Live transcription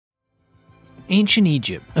Ancient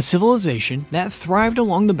Egypt, a civilization that thrived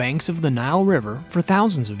along the banks of the Nile River for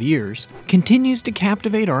thousands of years, continues to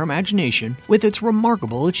captivate our imagination with its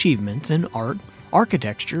remarkable achievements in art,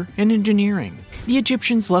 architecture, and engineering. The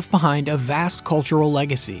Egyptians left behind a vast cultural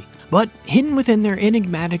legacy, but hidden within their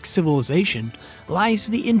enigmatic civilization lies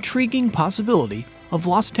the intriguing possibility of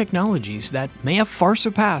lost technologies that may have far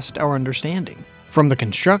surpassed our understanding. From the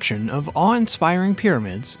construction of awe-inspiring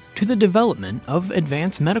pyramids to the development of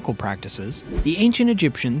advanced medical practices, the ancient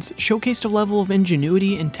Egyptians showcased a level of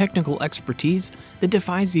ingenuity and technical expertise that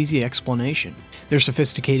defies easy explanation. Their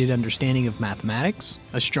sophisticated understanding of mathematics,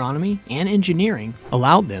 astronomy, and engineering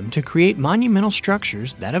allowed them to create monumental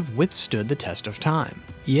structures that have withstood the test of time.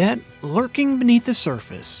 Yet, lurking beneath the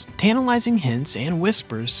surface, tantalizing hints and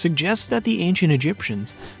whispers suggest that the ancient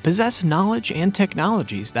Egyptians possessed knowledge and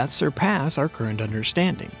technologies that surpass our current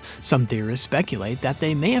understanding. Some theorists speculate that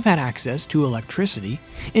they may have had access to electricity,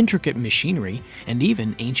 intricate machinery, and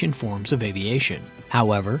even ancient forms of aviation.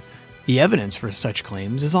 However, the evidence for such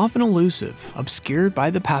claims is often elusive, obscured by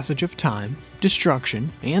the passage of time,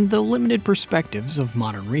 destruction, and the limited perspectives of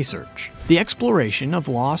modern research. The exploration of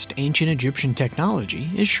lost ancient Egyptian technology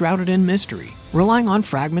is shrouded in mystery, relying on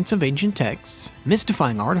fragments of ancient texts,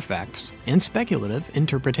 mystifying artifacts, and speculative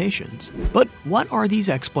interpretations. But what are these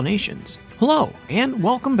explanations? Hello, and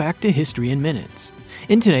welcome back to History in Minutes.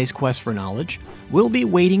 In today's quest for knowledge, we'll be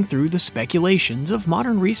wading through the speculations of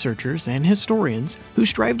modern researchers and historians who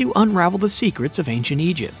strive to unravel the secrets of ancient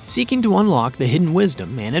Egypt, seeking to unlock the hidden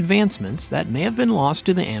wisdom and advancements that may have been lost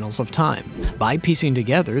to the annals of time. By piecing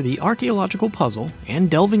together the archaeological puzzle and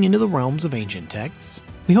delving into the realms of ancient texts,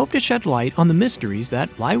 we hope to shed light on the mysteries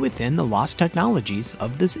that lie within the lost technologies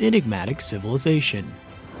of this enigmatic civilization.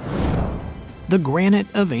 The granite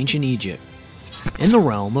of ancient Egypt. In the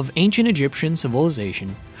realm of ancient Egyptian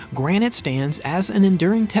civilization, granite stands as an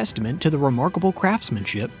enduring testament to the remarkable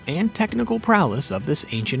craftsmanship and technical prowess of this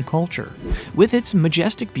ancient culture. With its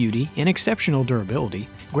majestic beauty and exceptional durability,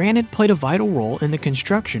 granite played a vital role in the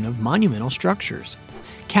construction of monumental structures,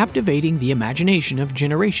 captivating the imagination of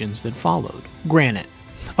generations that followed. Granite,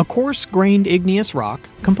 a coarse-grained igneous rock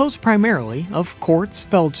composed primarily of quartz,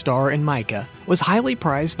 feldspar, and mica, was highly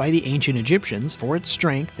prized by the ancient Egyptians for its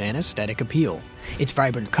strength and aesthetic appeal. Its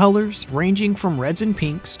vibrant colors, ranging from reds and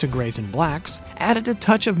pinks to grays and blacks, added a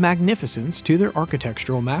touch of magnificence to their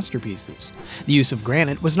architectural masterpieces. The use of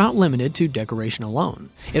granite was not limited to decoration alone.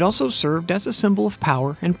 It also served as a symbol of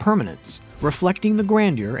power and permanence, reflecting the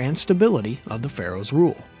grandeur and stability of the pharaoh's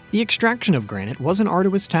rule. The extraction of granite was an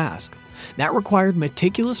arduous task that required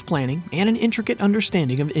meticulous planning and an intricate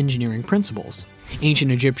understanding of engineering principles.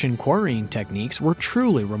 Ancient Egyptian quarrying techniques were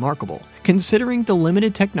truly remarkable. Considering the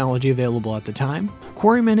limited technology available at the time,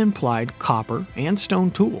 quarrymen employed copper and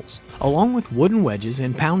stone tools, along with wooden wedges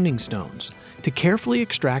and pounding stones, to carefully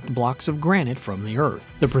extract blocks of granite from the earth.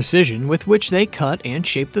 The precision with which they cut and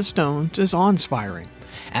shaped the stones is awe-inspiring,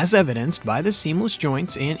 as evidenced by the seamless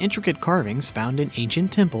joints and intricate carvings found in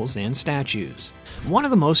ancient temples and statues. One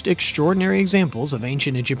of the most extraordinary examples of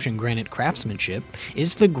ancient Egyptian granite craftsmanship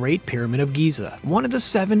is the Great Pyramid of Giza, one of the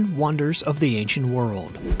 7 wonders of the ancient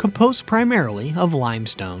world. Composed primarily of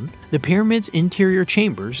limestone, the pyramid's interior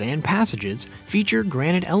chambers and passages feature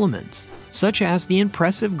granite elements, such as the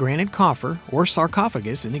impressive granite coffer or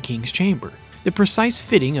sarcophagus in the king's chamber. The precise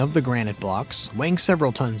fitting of the granite blocks, weighing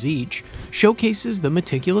several tons each, showcases the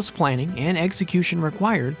meticulous planning and execution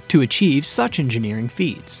required to achieve such engineering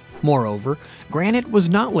feats. Moreover, granite was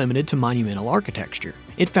not limited to monumental architecture.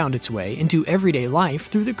 It found its way into everyday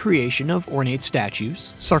life through the creation of ornate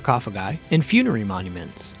statues, sarcophagi, and funerary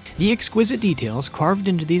monuments. The exquisite details carved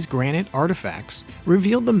into these granite artifacts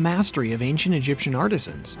revealed the mastery of ancient Egyptian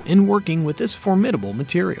artisans in working with this formidable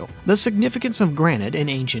material. The significance of granite in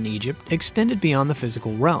ancient Egypt extended beyond the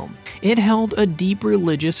physical realm. It held a deep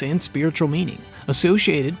religious and spiritual meaning,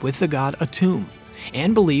 associated with the god Atum,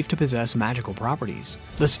 and believed to possess magical properties.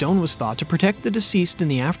 The stone was thought to protect the deceased in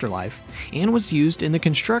the afterlife and was used in the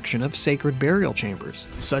construction of sacred burial chambers,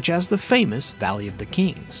 such as the famous Valley of the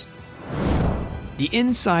Kings. The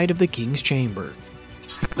inside of the King's Chamber.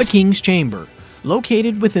 The King's Chamber,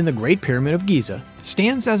 located within the Great Pyramid of Giza,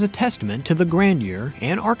 stands as a testament to the grandeur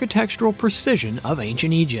and architectural precision of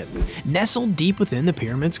ancient Egypt. Nestled deep within the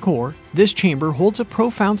pyramid's core, this chamber holds a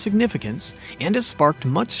profound significance and has sparked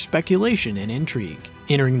much speculation and intrigue.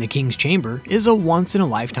 Entering the King's Chamber is a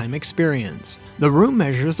once-in-a-lifetime experience. The room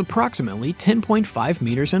measures approximately 10.5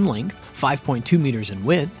 meters in length, 5.2 meters in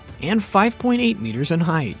width, and 5.8 meters in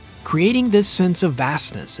height, creating this sense of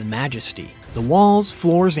vastness and majesty. The walls,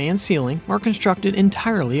 floors, and ceiling are constructed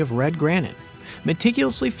entirely of red granite,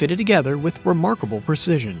 meticulously fitted together with remarkable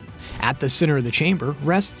precision. At the center of the chamber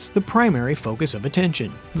rests the primary focus of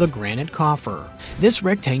attention, the granite coffer. This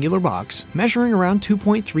rectangular box, measuring around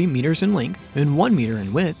 2.3 meters in length and 1 meter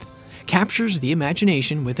in width, captures the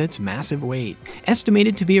imagination with its massive weight,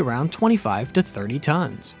 estimated to be around 25 to 30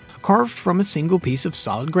 tons. Carved from a single piece of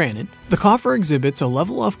solid granite, the coffer exhibits a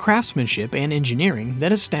level of craftsmanship and engineering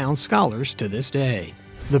that astounds scholars to this day.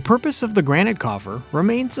 The purpose of the granite coffer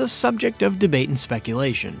remains a subject of debate and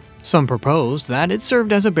speculation. Some propose that it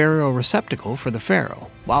served as a burial receptacle for the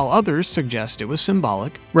pharaoh, while others suggest it was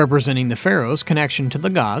symbolic, representing the pharaoh's connection to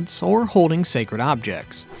the gods or holding sacred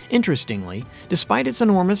objects. Interestingly, despite its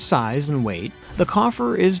enormous size and weight, the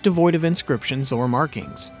coffer is devoid of inscriptions or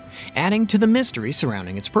markings, adding to the mystery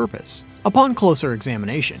surrounding its purpose. Upon closer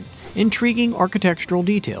examination, intriguing architectural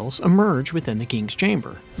details emerge within the king's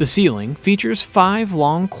chamber. The ceiling features 5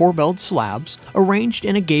 long corbelled slabs arranged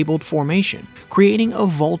in a gabled formation, creating a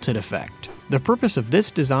vaulted effect. The purpose of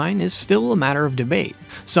this design is still a matter of debate.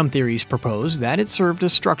 Some theories propose that it served a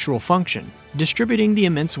structural function, distributing the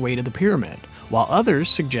immense weight of the pyramid, while others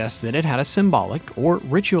suggest that it had a symbolic or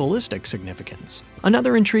ritualistic significance.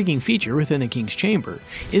 Another intriguing feature within the king's chamber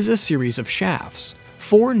is a series of shafts.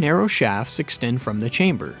 4 narrow shafts extend from the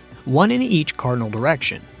chamber, one in each cardinal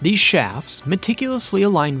direction. These shafts, meticulously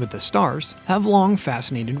aligned with the stars, have long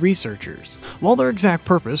fascinated researchers. While their exact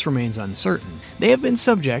purpose remains uncertain, they have been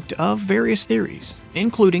subject of various theories,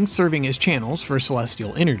 including serving as channels for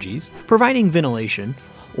celestial energies, providing ventilation,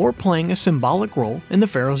 or playing a symbolic role in the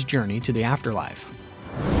pharaoh's journey to the afterlife.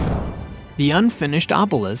 The unfinished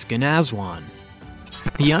obelisk in Aswan.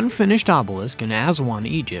 The unfinished obelisk in Aswan,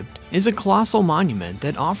 Egypt, is a colossal monument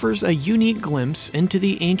that offers a unique glimpse into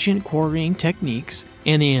the ancient quarrying techniques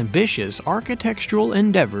and the ambitious architectural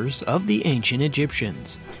endeavors of the ancient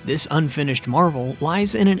Egyptians. This unfinished marvel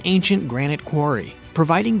lies in an ancient granite quarry,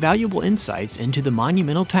 providing valuable insights into the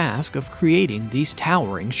monumental task of creating these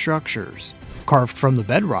towering structures. Carved from the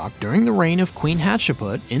bedrock during the reign of Queen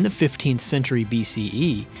Hatshepsut in the 15th century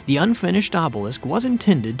BCE, the unfinished obelisk was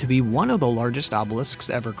intended to be one of the largest obelisks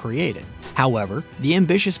ever created. However, the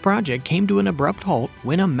ambitious project came to an abrupt halt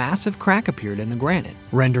when a massive crack appeared in the granite,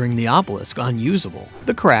 rendering the obelisk unusable.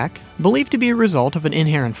 The crack, believed to be a result of an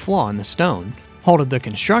inherent flaw in the stone, halted the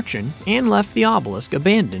construction and left the obelisk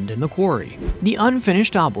abandoned in the quarry. The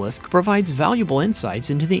unfinished obelisk provides valuable insights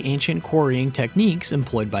into the ancient quarrying techniques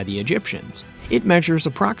employed by the Egyptians. It measures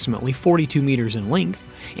approximately 42 meters in length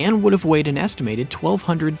and would have weighed an estimated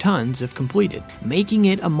 1,200 tons if completed, making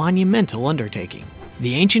it a monumental undertaking.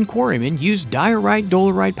 The ancient quarrymen used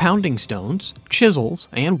diorite-dolerite pounding stones, chisels,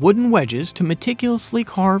 and wooden wedges to meticulously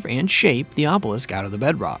carve and shape the obelisk out of the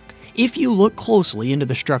bedrock. If you look closely into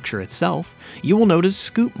the structure itself, you will notice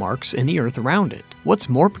scoop marks in the earth around it. What's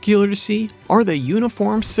more peculiar to see are the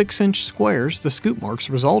uniform 6-inch squares the scoop marks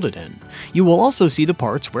resulted in. You will also see the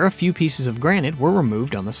parts where a few pieces of granite were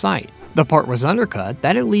removed on the site. The part was undercut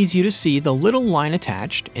that it leads you to see the little line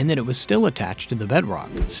attached and that it was still attached to the bedrock.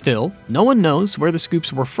 Still, no one knows where the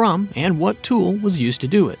scoops were from and what tool was used to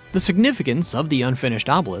do it. The significance of the unfinished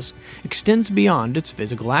obelisk extends beyond its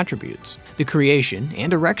physical attributes. The creation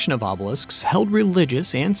and erection of obelisks held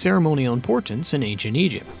religious and ceremonial importance in ancient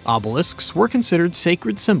Egypt. Obelisks were considered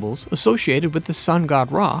sacred symbols associated with the sun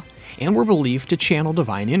god Ra and were believed to channel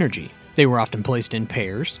divine energy. They were often placed in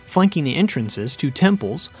pairs, flanking the entrances to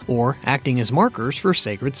temples or acting as markers for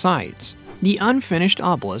sacred sites. The unfinished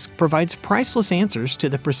obelisk provides priceless answers to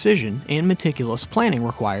the precision and meticulous planning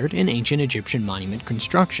required in ancient Egyptian monument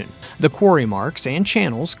construction. The quarry marks and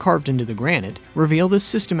channels carved into the granite reveal the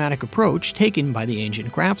systematic approach taken by the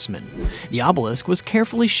ancient craftsmen. The obelisk was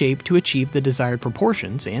carefully shaped to achieve the desired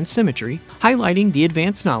proportions and symmetry, highlighting the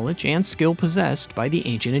advanced knowledge and skill possessed by the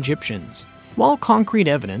ancient Egyptians. While concrete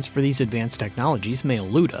evidence for these advanced technologies may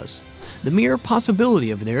elude us, the mere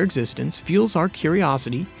possibility of their existence fuels our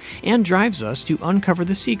curiosity and drives us to uncover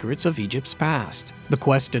the secrets of Egypt's past. The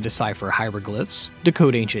quest to decipher hieroglyphs,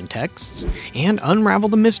 decode ancient texts, and unravel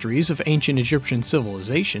the mysteries of ancient Egyptian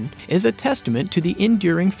civilization is a testament to the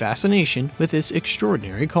enduring fascination with this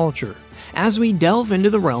extraordinary culture. As we delve into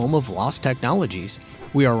the realm of lost technologies,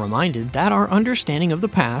 we are reminded that our understanding of the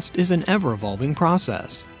past is an ever-evolving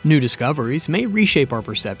process. New discoveries may reshape our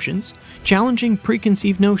perceptions, challenging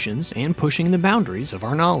preconceived notions and pushing the boundaries of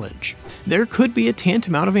our knowledge. There could be a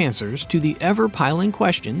tantamount of answers to the ever-piling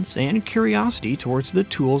questions and curiosity towards the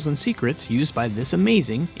tools and secrets used by this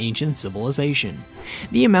amazing ancient civilization.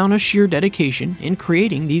 The amount of sheer dedication in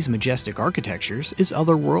creating these majestic architectures is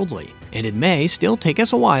otherworldly, and it may still take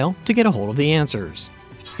us a while to get a hold of the answers.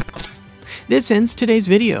 This ends today's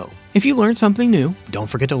video. If you learned something new, don't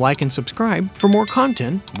forget to like and subscribe for more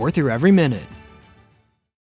content worth your every minute.